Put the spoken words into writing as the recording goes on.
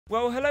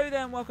Well, hello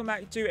there and welcome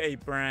back to a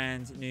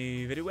brand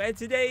new video where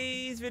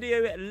today's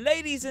video,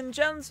 ladies and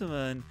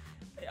gentlemen,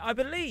 I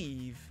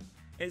believe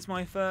it's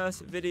my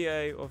first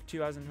video of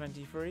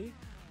 2023,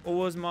 or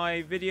was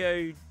my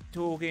video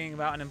talking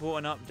about an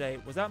important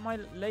update, was that my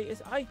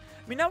latest? I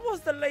mean, that was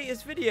the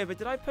latest video, but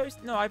did I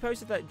post? No, I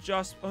posted that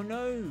just, oh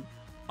no,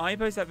 I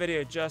posted that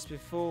video just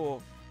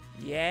before.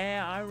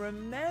 Yeah, I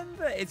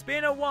remember. It's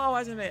been a while,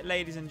 hasn't it,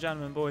 ladies and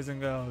gentlemen, boys and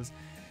girls?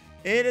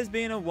 It has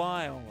been a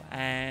while,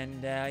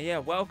 and yeah,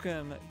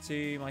 welcome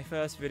to my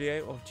first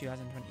video of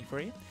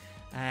 2023,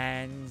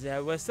 and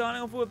we're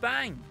starting off with a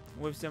bang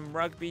with some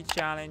Rugby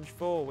Challenge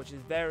 4, which is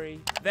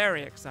very,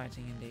 very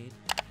exciting indeed,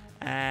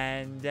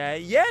 and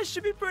yeah, it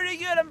should be pretty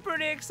good. I'm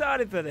pretty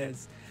excited for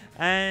this,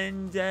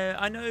 and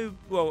I know,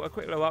 well, a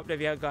quick little update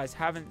if you guys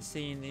haven't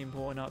seen the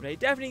important update,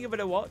 definitely give it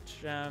a watch.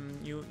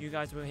 You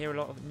guys will hear a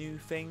lot of new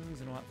things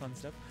and all that fun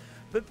stuff,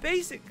 but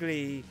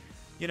basically,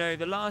 you know,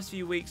 the last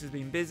few weeks has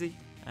been busy.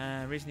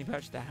 Recently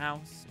purchased a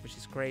house, which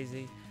is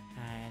crazy,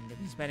 and I've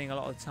been spending a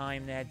lot of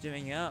time there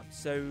doing it up,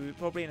 so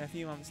probably in a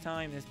few months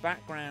time this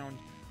background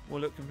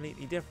will look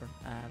completely different,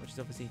 which is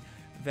obviously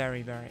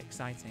very, very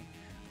exciting.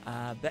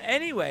 But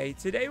anyway,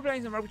 today we're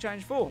playing some Rugby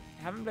Challenge 4.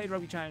 Haven't played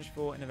Rugby Challenge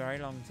 4 in a very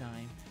long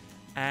time,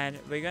 and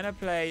we're going to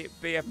play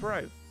Be a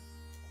Pro.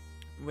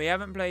 We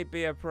haven't played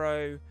Be a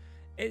Pro.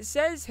 It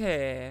says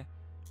here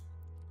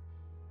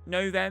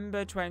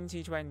November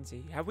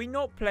 2020. Have we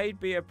not played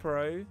Be a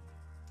Pro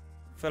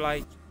for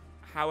like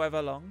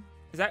however long?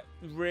 Is that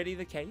really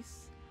the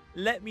case?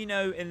 Let me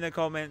know in the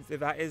comments if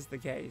that is the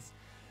case.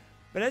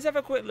 But let's have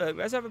a quick look.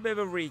 Let's have a bit of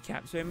a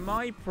recap. So in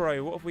my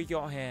pro, what have we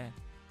got here?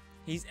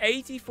 He's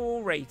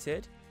 84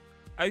 rated.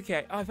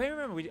 Okay. Oh, if I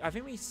remember, I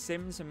think we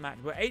simmed some match.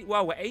 We're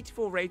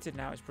 84 rated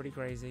now. It's pretty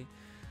crazy.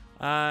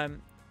 The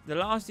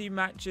last few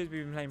matches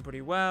we've been playing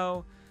pretty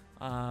well.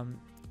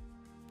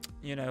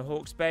 You know,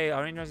 Hawke's Bay,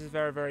 our interest is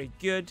very, very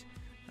good.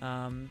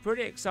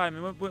 Pretty exciting.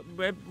 I mean,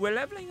 we're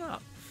leveling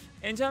up.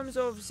 In terms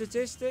of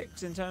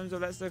statistics, in terms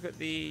of, let's look at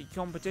the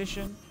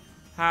competition,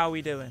 how are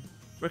we doing?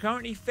 We're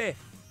currently 5th.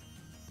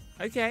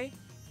 Okay.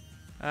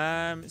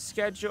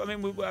 Schedule, I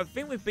mean, I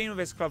think we've been with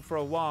this club for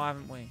a while,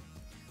 haven't we?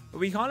 But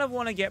we kind of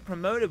want to get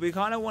promoted. We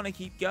kind of want to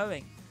keep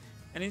going.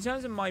 And in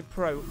terms of my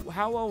pro,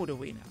 how old are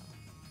we now?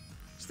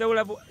 Still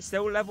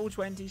level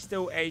 20,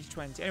 still age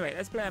 20. Anyway,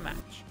 let's play a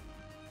match.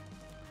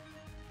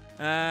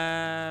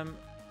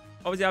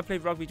 Obviously, I've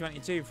played Rugby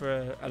 22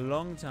 for a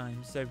long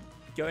time, so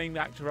going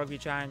back to Rugby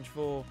Challenge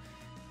 4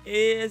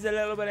 is a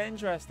little bit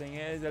interesting.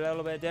 It is a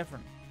little bit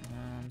different.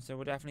 So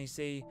we'll definitely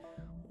see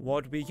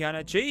what we can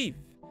achieve.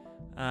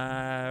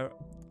 I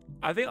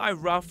think I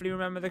roughly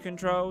remember the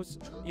controls.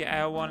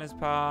 Yeah, L1 is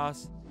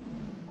pass.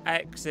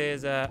 X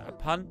is a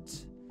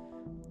punt,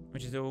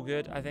 which is all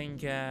good. I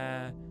think,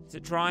 is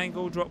it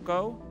triangle, drop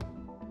goal?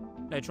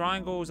 No,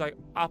 triangle's like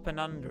up and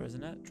under,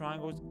 isn't it?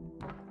 Triangle's...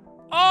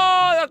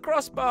 Oh, the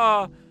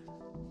crossbar!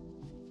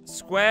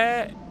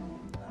 Square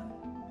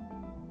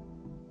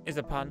is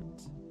a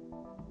punt.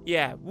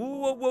 Yeah,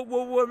 we'll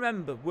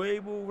remember. We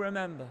will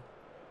remember.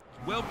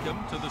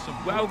 Welcome to the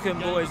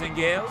welcome, boys and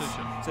girls,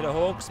 to the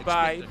Hawke's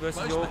Bay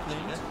vs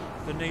Auckland,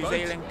 the New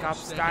Zealand Cup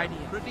Stadium.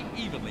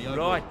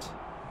 Right,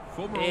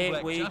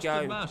 here we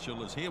go.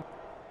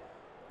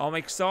 I'm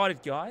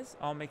excited, guys.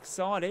 I'm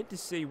excited to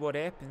see what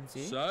happens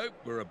here. So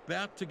we're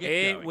about to get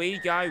here going. We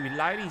go,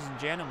 ladies and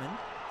gentlemen.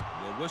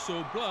 The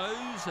whistle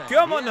blows.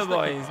 Come on, the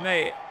boys,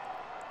 mate.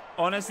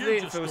 Honestly,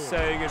 it feels so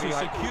good to be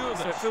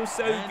it feels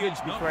so good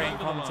to be creating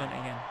content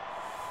again.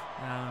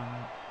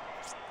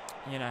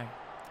 You know,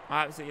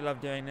 I absolutely love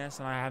doing this,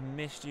 and I have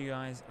missed you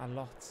guys a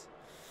lot.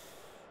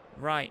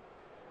 Right.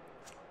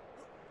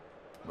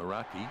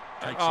 Maraki.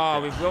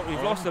 Oh,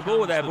 we've lost the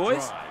ball there,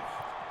 boys.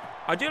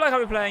 I do like how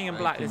we're playing in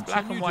black. This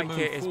black and white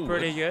kit is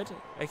pretty good.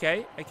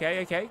 Okay.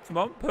 Come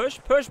on, push,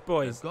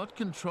 boys. They've got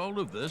control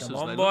of this. Come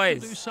as on, they boys.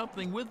 Look to do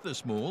something with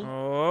this ball.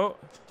 Oh.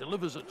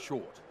 Delivers it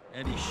short.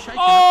 And he's shaken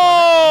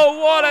up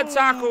what a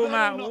tackle,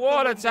 Matt.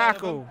 What a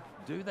tackle.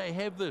 Do they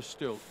have this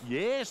still?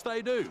 Yes,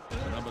 they do.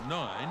 Number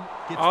 9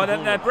 gets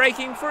then they're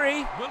breaking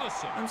free.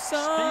 Willison I'm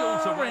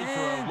sorry. steals away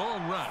for a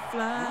long run.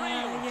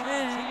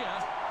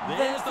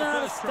 There's the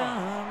first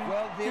try.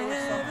 Well, there were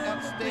some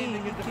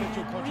outstanding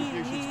individual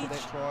contributions to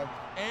that try.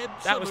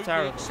 Absolutely that was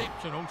terrible.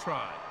 Exceptional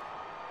try.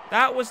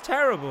 That was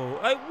terrible.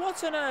 Like,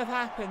 what on earth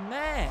happened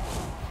there?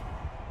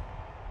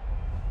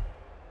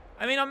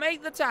 I mean, I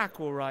make the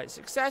tackle, right?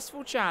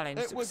 Successful challenge,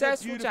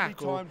 successful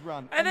tackle.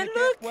 Run. And then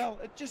look,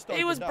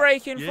 he was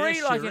breaking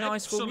free like in High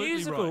School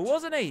Musical,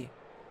 wasn't he?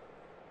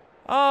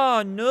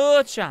 Oh,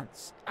 no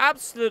chance.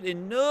 Absolutely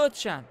no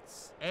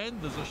chance.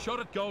 And there's a shot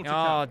at goal to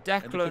come.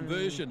 Declan. And the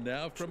conversion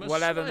now from a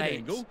slight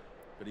angle.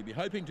 But he'd be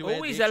hoping to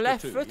add he's a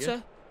left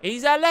footer. Yeah?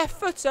 He's a left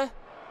footer.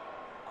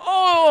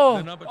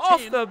 Oh,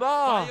 off the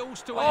bar.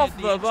 Off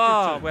the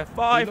bar. We're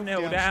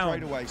 5-0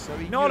 down. Away, so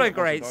not a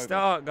great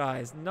start,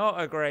 guys.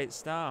 Not a great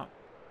start.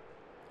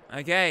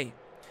 Okay.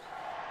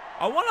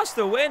 I want us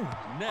to win.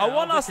 I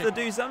want us to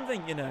do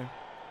something, you know.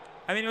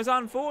 I mean, it was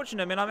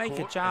unfortunate. I mean, I make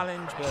a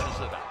challenge, but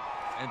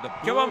And the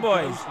Come on, ball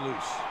boys. goes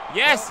loose.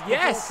 Yes, Well,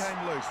 yes. The ball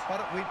came loose, but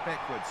it went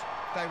backwards.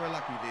 They were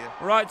lucky there.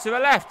 Right to the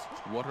left.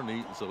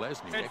 Watani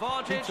Zelazny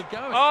Advantage. keeps it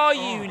going. Oh,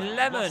 you they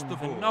lemon lost the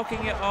for ball.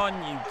 knocking it on,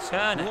 you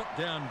turn it. Brought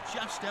down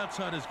just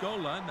outside his goal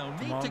line. They'll Come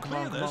need on, to come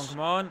clear on, come this. on, come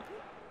on.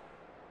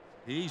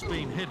 He's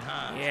been hit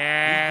hard.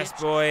 Yes, He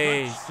gets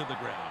boys. crunched to the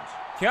ground.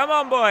 Come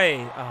on,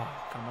 boy. Oh,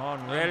 come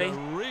on, really?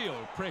 Under real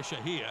pressure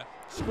here.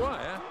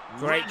 Squire.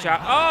 Great running shot.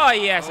 hard.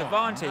 Oh, yes, Oh,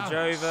 advantage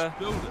no, over.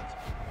 spilled it.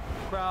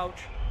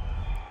 Crouch.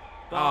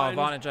 Oh, Bind.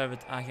 advantage over.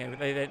 Okay, but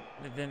they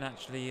didn't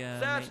actually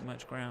Set. make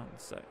much ground,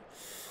 so.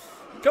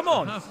 Come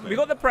on. We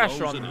got the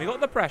pressure on them. We got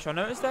the pressure. I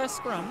know it's their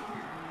scrum,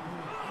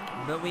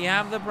 but we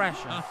have the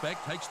pressure.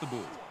 Halfback takes the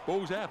ball.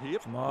 Ball's out here.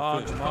 Come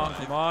on, come on,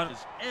 come on.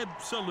 Is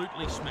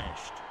absolutely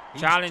smashed.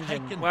 He's Challenging.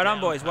 taken Well done,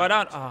 down boys. Well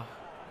done. hard.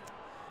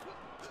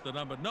 Oh. The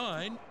number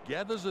 9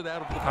 gathers it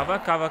out of the Cover,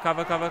 back. cover,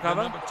 cover, cover, The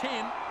cover. number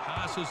 10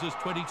 passes his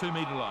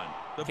 22-metre line.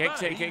 The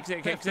Kicks it, Bay kicks it,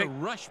 have kicks to it.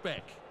 rush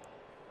back.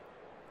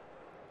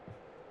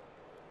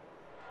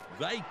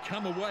 They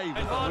come away with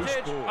Advantage. a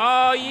loose ball.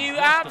 Oh, you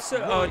Lost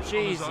it absolute. Oh, right on his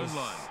own Jesus.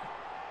 line.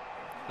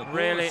 The ball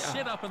Really? is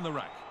set up in the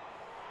ruck.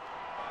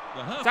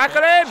 The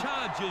Tackle halfback him.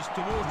 charges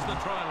towards the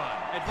try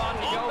line.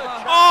 Advantage On the over.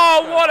 charge.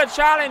 Oh, what a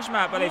challenge,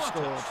 Matt, but they've What a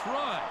scored.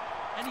 try.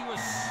 And he was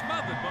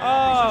smothered by Oh,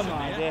 opposition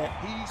my there. dear.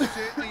 He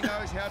certainly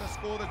knows how to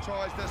score the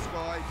tries, this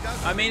guy.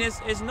 Doesn't I mean, he?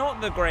 it's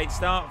not the great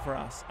start for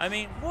us. I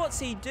mean, what's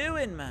he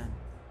doing, man?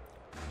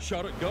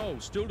 Shot at goal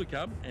still to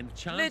come and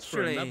chance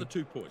Literally. for another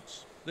 2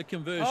 points. The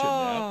conversion Oh.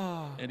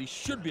 now, and he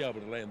should be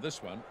able to land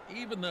this one,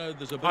 even though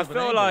there's a bit I of an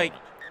feel angle like on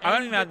it. I haven't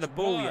And even had the it's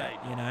ball wide.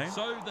 yet, you know.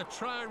 So the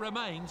try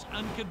remains We're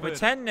unconverted.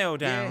 10-0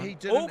 Yeah, down. he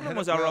didn't hit Auckland it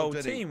was our well, old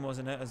did he? team,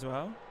 wasn't it, as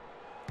well?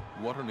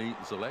 Watani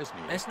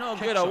Zelazny. It's not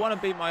kicks good. I it. want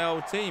to beat my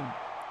old team.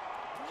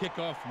 Kick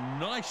off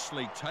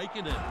nicely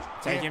taken in.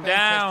 Take Yeah, him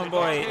down, fantastic.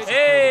 boys. Here's a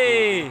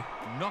Hey!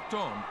 Knocked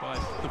on by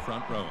the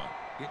front rower.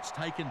 It's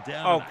taken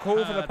down. Oh, in a call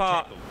for the hard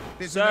part. tackle.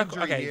 There's an Circle.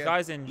 injury Okay, here.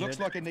 guy's injured. Looks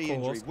like a knee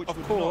of course, injury, which of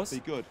would course.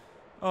 not be good.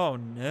 Oh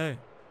no.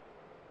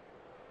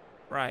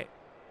 Right.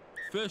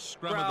 First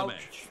scrum of the Crouch.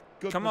 match.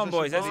 Good Come on, position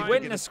boys. for Let's him to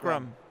win get the a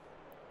scrum.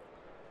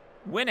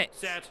 Win it.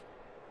 Set.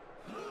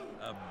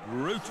 A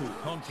brutal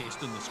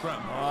contest in the scrum.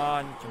 Come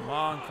on, come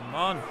on, come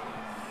on.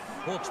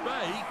 Hawke's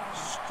Bay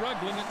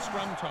struggling at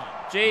scrum time.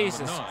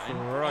 Jesus Number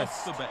 9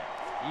 Christ. off the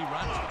back. He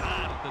runs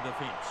hard at the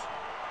defence.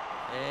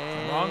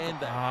 on. And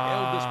they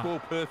held this Ah, ball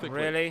perfectly.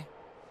 Really?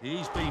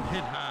 He's been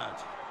hit hard.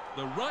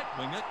 The right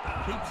winger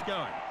keeps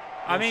going.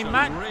 I mean,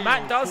 Also Matt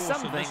real does force in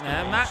something this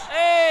there. defence. Matt,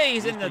 hey,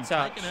 he's in the been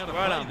touch. taken out of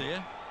Well play done.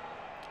 there.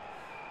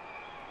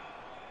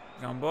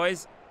 Come on,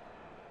 boys.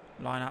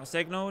 Line out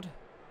signalled.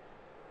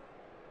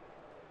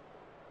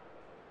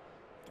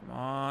 Come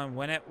on,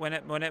 win it, win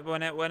it, win it,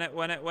 win it, win it,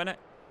 win it, win it.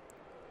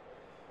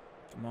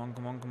 Come on,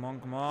 come on, come on,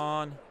 come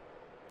on.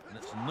 And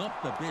it's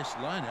not the best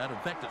line out. In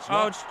fact, it's Oh,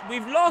 lost.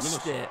 we've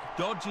lost Willis it.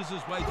 dodges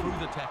his way through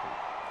the tackle.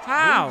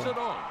 Moves it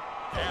How? on.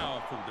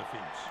 Powerful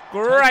defence.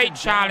 Great Taken down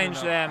challenge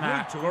in a there,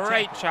 Matt. brutal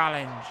Great tackle.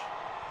 challenge.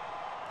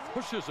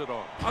 Pushes it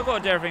on. I've got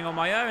to do everything on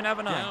my own,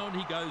 haven't I? Down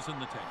he goes in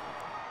the tackle.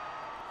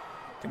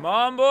 Come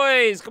on,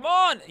 boys. Come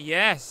on.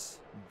 Yes.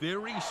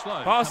 Very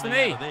slow. Pass to coming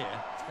me. out of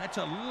there. That's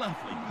a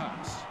lovely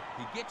pass.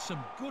 He gets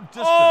some good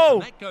distance, Oh!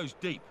 and that goes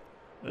deep.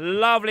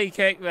 Lovely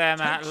kick there,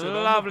 Matt. Takes it on the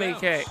Lovely bounce.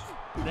 kick.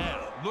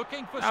 Now,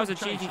 looking for That was a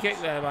some cheeky chances.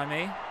 kick there by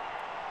me.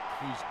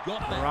 He's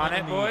got that Run one it,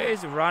 in the air.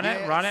 boys. Run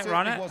it, Yeah, run it,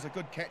 run certainly it. was a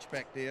good catch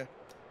back there.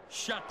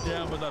 Shut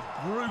down with a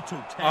brutal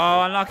tackle.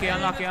 Oh, unlucky, And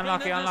unlucky, it's been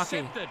unlucky, unlucky.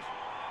 intercepted.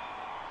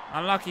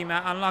 Unlucky,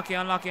 Matt. Unlucky,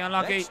 unlucky,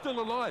 unlucky. That's still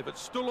alive.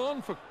 It's still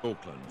on for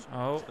Auckland.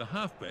 Oh, The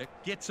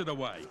halfback gets it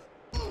away.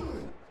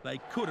 They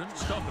couldn't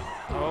stop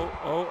it.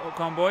 oh,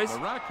 come on, boys.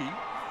 Maraki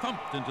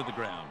thumped into the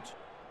ground.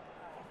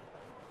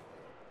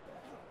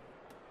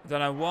 Don't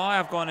know why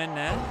I've gone in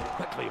there.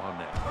 Quickly on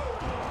now.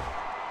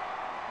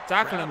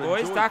 Tackle him, Crowd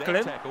boys. enjoyed Tackle that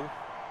him. tackle.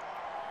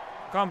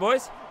 Come on,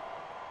 boys.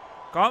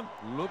 Come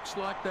on. Looks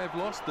like they've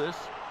lost this.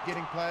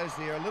 Getting players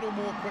there a little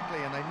more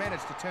quickly, and they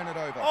managed to turn it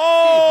over.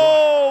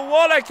 Oh,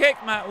 what a kick,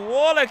 Matt.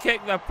 What a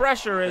kick. The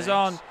pressure is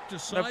on.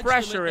 Decides The to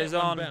pressure let is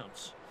that one on.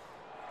 bounce.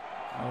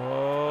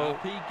 Oh,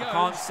 Up he I goes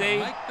can't to see.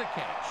 make the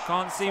catch.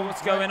 Can't see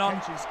what's Great going on.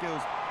 catching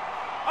skills.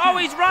 Oh,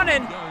 he's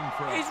running. Going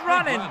for a He's big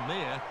running. run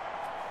there.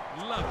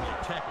 Lovely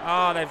tackle.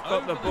 Oh, they've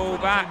got the Over ball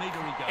 22 back metre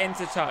he goes.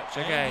 into touch.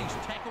 Okay. And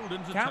he's tackled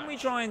into Can touch. we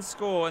try and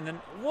score? And then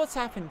what's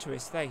happened to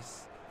his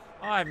face?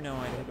 I have no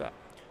idea. But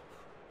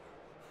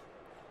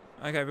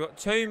okay, we've got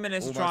 2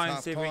 minutes to Almost try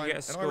and see if we can half-time,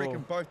 get a and I score.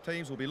 reckon both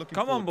teams will be looking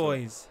Come on, forward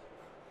to it. boys.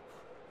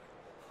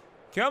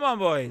 Come on,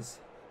 boys.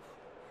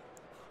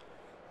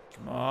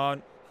 Come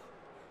on.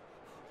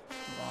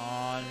 Come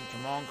on.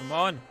 Come on. Come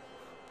on.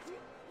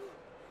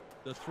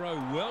 The throw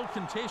well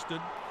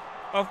contested.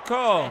 Of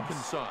course. Back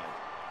inside.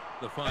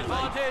 The 5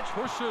 Advantage.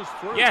 pushes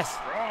through. Yes.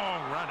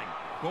 Strong running.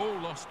 Ball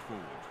lost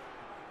forward.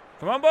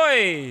 Come on,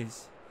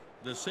 boys.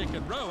 The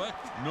second rower,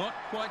 not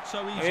quite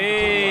so easy to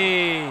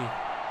Hey. pull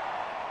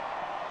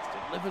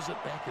up. Delivers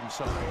it back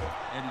inside.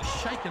 And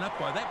he's shaken up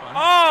by that one.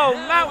 Oh,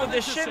 Now Matt with the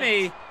intercept.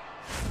 shimmy.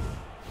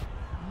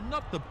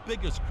 Not the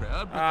biggest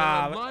crowd, but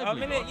I they're a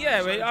lively mean, lot, yeah,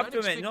 so we have don't to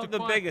admit, expect not a the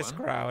quiet biggest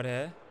one. crowd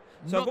here.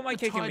 So I've got my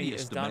kicking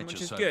meters done,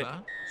 which is so good.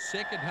 far.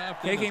 Second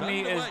half Kicking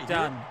meters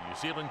done. New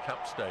Zealand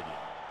Cup Stadium.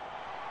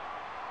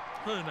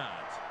 Bernard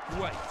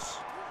waits.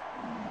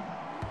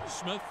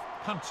 Smith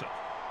punts it.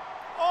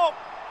 Oh,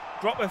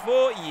 drop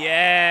before.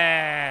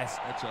 Yes.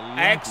 That's a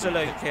lovely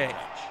Excellent kick.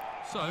 catch.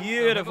 So,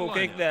 Beautiful they'll have a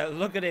kick line there.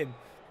 Look at him.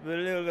 With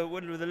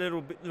a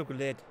little bit. Look at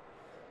that.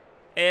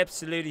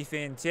 Absolutely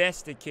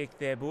fantastic kick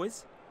there,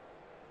 boys.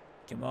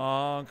 Come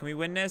on. Can we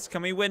win this?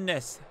 Can we win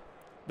this?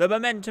 The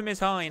momentum is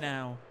high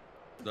now.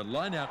 The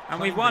line out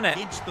And we've won it.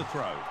 against the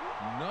throw.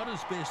 Not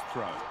his best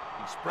throw.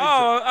 He spreads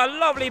Oh, it. a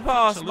lovely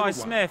pass a by little one.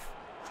 Smith.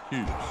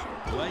 Hughes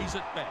lays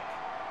it back.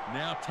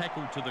 Now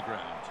tackled to the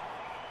ground.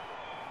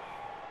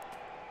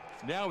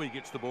 Now he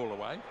gets the ball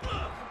away.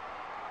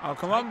 Oh,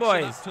 come on, Takes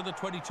it boys. up to the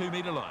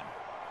 22-metre line.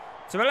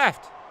 To the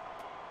left.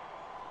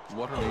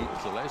 Waterloo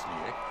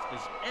Zelazniak.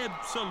 Is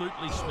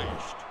absolutely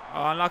smashed.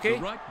 Oh, unlucky.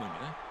 The right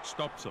winger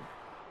stops him.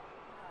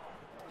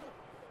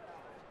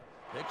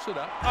 Picks it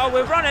up. Oh,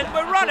 we're running.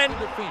 We're running. The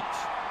defence.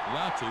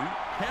 Latu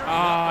carrying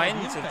Ah, up by the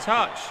into impact.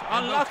 touch.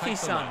 And they'll Unlucky, take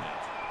the son. line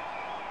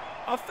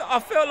out. I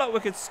feel like we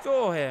could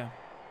score here.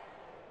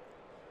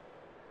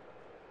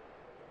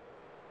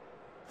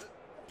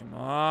 Come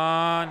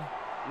on.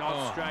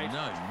 Not straight.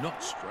 No,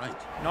 not straight.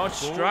 Not Ball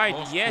straight.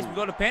 lost Yes, ball. we've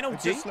got a It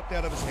penalty. just slipped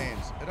out of his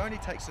hands. It only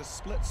takes a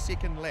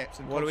split-second lapse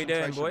in What are we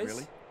doing, concentration, boys?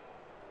 really.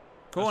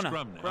 A Corner.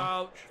 scrum now.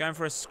 Crouch. Going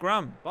for a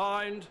scrum.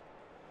 Bind.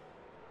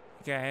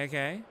 Okay,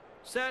 okay.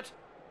 Set.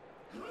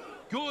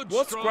 Good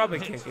What strong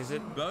scrubbing hit. kick is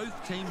it? Both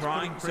teams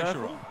Trying putting pressure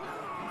circle?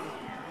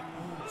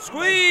 on.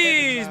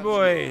 Squeeze,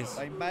 boys.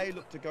 They may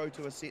look to go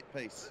to a set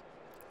piece.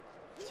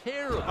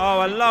 Terrible.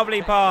 Oh, a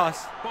lovely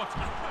pass.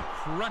 Bottom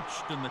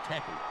crunched in the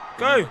tackle.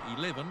 Go. The number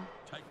 11,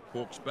 take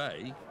Hawke's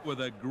Bay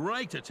with a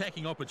great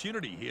attacking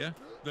opportunity here.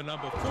 The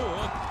number 4,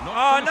 Oh,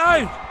 not no.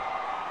 finished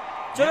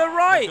To yet. the Yep,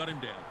 right. they've got him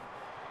down.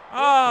 Oh,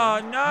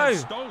 Auckland no. has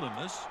stolen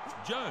this.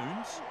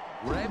 Jones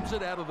grabs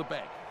it out of the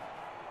back.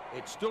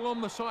 It's still on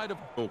the side of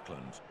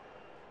Auckland.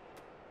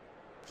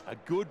 A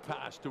good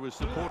pass to his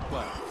support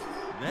player.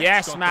 That's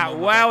Yes, got them Matt. on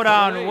the Well back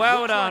done. foot. Well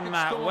Looks done, it's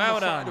Matt. still on Well the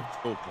side done.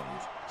 of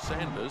Auckland.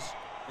 Sanders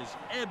is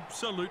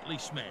absolutely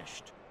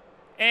smashed.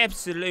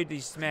 Absolutely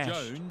smashed.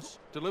 Jones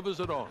Delivers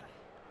it on.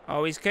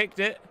 Oh, he's kicked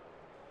it.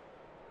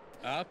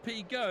 up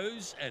he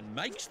goes and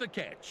makes the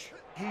catch.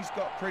 He's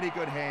got pretty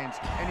good hands,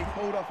 and he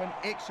pulled off an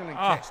excellent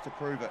Oh. catch to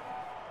prove it.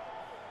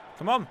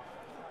 Come on.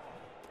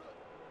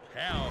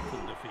 Powerful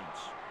defence.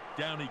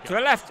 Down he goes. To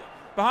the left.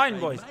 Behind,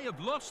 They boys. may have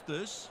lost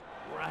this.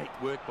 Great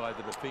work by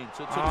the defence.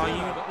 It's a Oh, turnover. you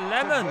Did well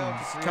lemons.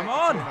 to create Come the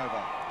on.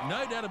 turnover.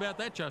 No doubt about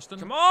that, Justin.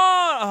 Come on.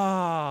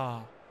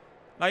 Ah.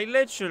 Like,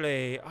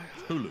 literally.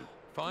 Hulu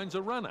finds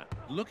a runner.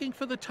 Looking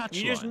for the touch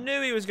You just line.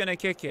 knew he was going to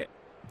kick it.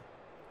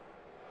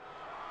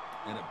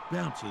 And it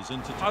bounces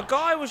into Our touch.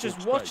 guy was just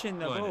Hawke's watching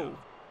Bay the line ball. out.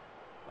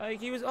 Like,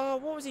 he was... Oh,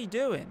 what was he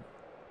doing?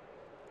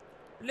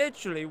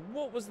 Literally,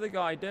 what was the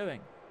guy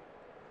doing?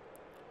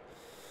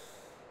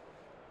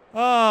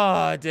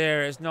 Oh,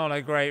 dear. It's not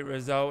a great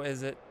result,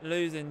 is it?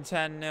 Losing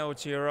 10-0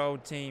 to your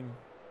old team.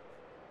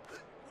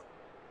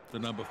 The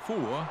number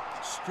 4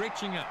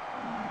 stretching up.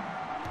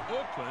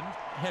 Auckland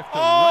have to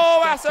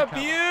Oh, rush that's back a to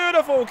cover.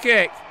 beautiful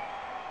kick.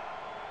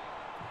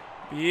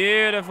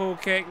 Beautiful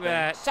kick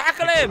there.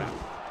 Tackle him.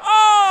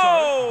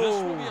 So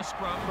this will be Oh! a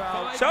scrum.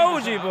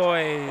 Told 5 you, minutes out.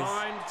 boys.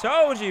 Bind.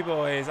 Told you,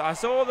 boys. I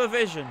saw the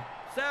vision.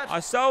 Set. I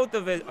saw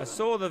the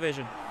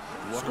vision.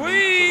 What an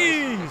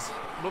Squeeze!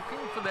 Looking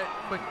for that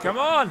quick. Come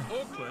on.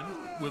 Auckland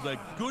with a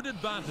good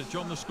advantage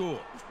on the score.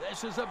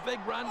 This is a big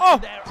run. Oh.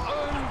 And their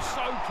own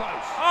so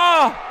close.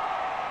 Oh,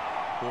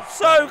 Hawke's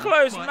so Bay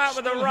close, Might Matt,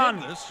 with a still run.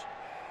 have this.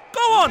 Go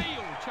on. Real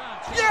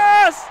chance here.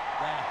 Yes.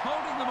 They're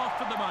holding them off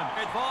for the moment.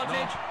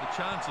 Advantage. No, the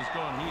chance has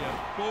gone here.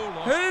 Ball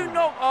lost. Who ball.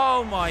 knocked?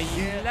 Oh, my Yeah,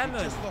 he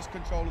lemon. just lost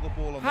control of the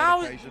ball on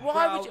How? that occasion.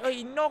 Why would you?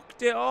 He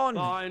knocked it on.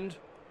 Bind.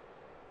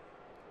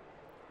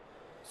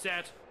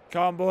 Set.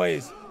 Come on,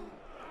 boys.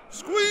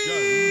 Jones rolls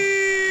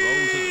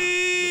it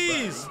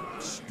in. Squeeze. The Bay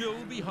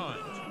still behind.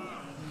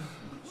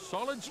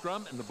 Solid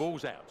scrum and the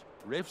ball's out.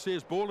 Ref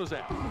says ball is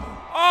out.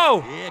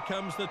 Oh. Here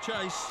comes the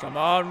chase. Come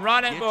on,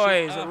 run it, Gets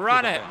boys. after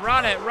Run the it, back.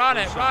 run it, run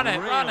it, There's run some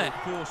it, run real it.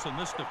 force in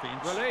this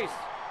defence. Release.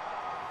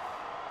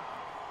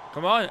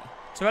 Come on.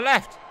 To the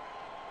left.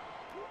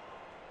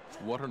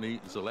 Waterloo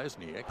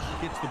Zelazniak.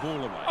 Gets the ball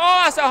away.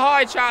 Oh, that's a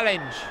high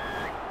challenge.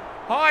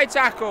 High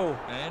tackle.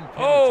 And penalty.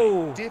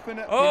 Oh.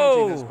 Definite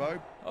Oh. penalty, this,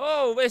 Bo.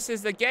 Oh, this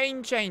is the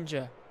game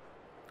changer.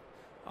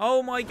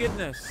 Oh, my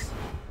goodness.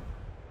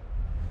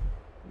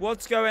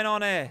 What's going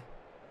on here?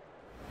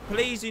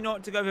 Please do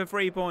not to go for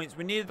 3 points.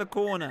 We need the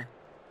corner.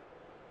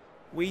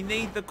 We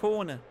need the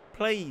corner.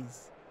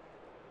 Please.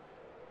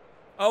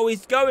 Oh,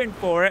 he's going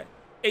for it.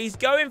 He's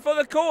going for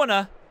the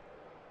corner.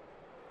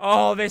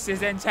 Oh, this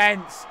is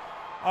intense.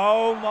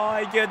 Oh,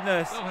 my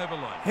goodness. They'll have a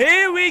line.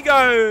 Here we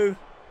go.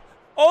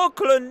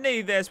 Auckland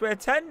need this. We're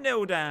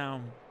 10-0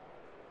 down.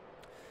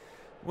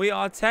 We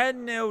are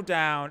 10-0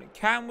 down.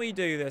 Can we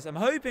do this? I'm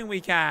hoping we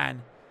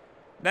can.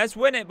 Let's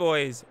win it,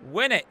 boys.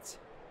 Win it.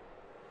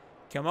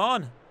 Come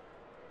on.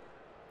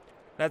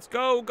 Let's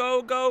go,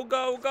 go, go,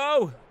 go,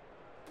 go.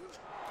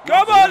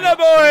 Come on, the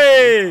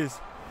boys.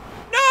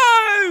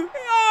 No.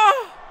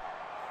 Oh,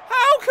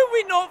 how can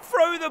we not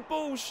throw the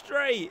ball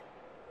straight?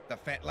 The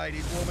fat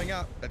lady's warming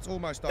up. It's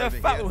almost The over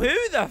here.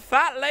 who? The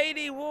fat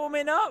lady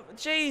warming up?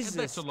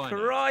 Jesus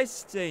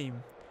Christ,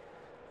 team.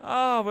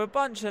 Oh, we're a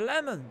bunch of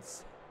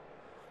lemons.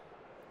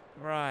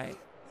 Right.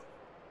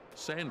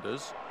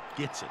 Sanders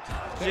gets it.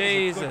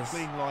 Jesus. That was a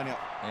good clean lineup.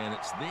 And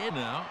it's there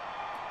now.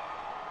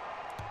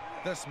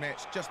 This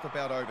match just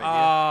about over here.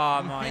 Oh,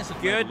 He my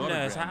hasn't made a lot of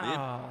goodness. ground there,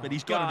 Oh, but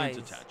he's got it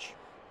into guys. touch.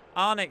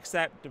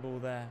 Unacceptable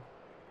there.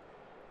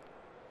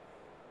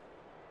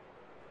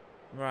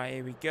 Right,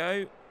 here we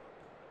go.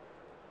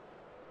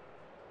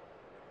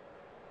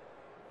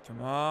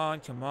 Come on,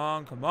 come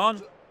on, come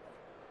on.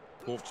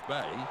 Hawke's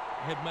Bay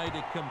have made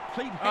a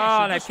complete Oh, hash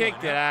they of this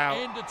kicked it lineup, out.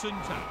 and it's in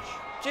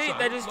touch. Gee, So,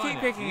 they just keep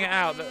lineup picking here. it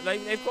out.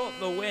 They've got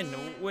the win.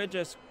 We're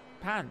just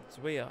pants.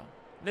 We are.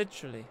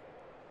 Literally.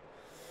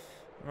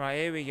 Right,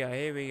 here we go.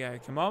 Here we go.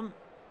 Come on.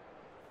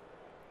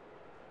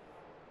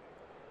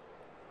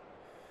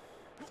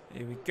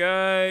 Here we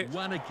go.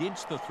 One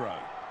against the throw.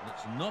 And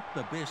it's not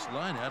the best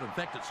line out. In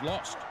fact, it's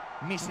lost.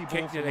 Messy ball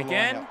Kicked from it the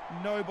again.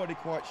 lineup. Nobody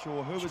quite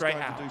sure who was Straight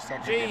going out. to do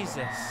something. Jesus.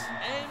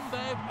 And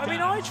they've I mean,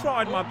 done I it.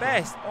 tried my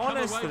best. Come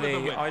away with the Honestly,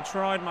 win. I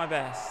tried my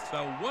best.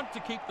 They'll want to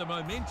keep the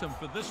momentum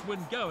for this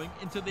win going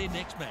into their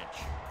next match.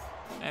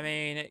 I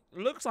mean, it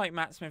looks like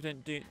Matt Smith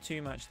didn't do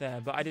too much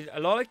there, but I did a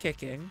lot of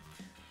kicking.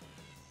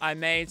 I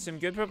made some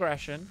good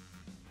progression.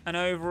 And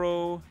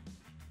overall,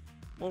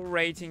 what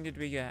rating did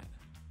we get?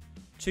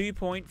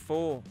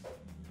 2.4.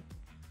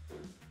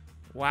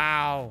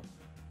 Wow.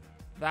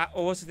 That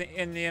also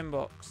in the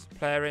inbox.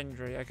 Player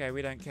injury. Okay,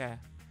 we don't care.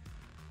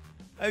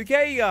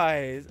 Okay,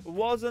 guys.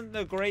 Wasn't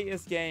the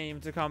greatest game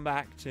to come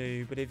back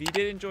to, but if you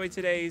did enjoy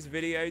today's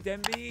video,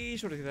 then be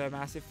sure to give it a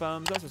massive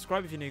thumbs up.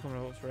 Subscribe if you're new,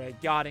 comment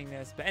regarding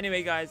this. But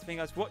anyway, guys, thank you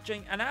guys for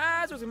watching, and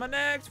as always in my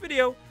next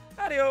video,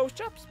 adios,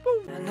 chaps.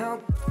 Boom.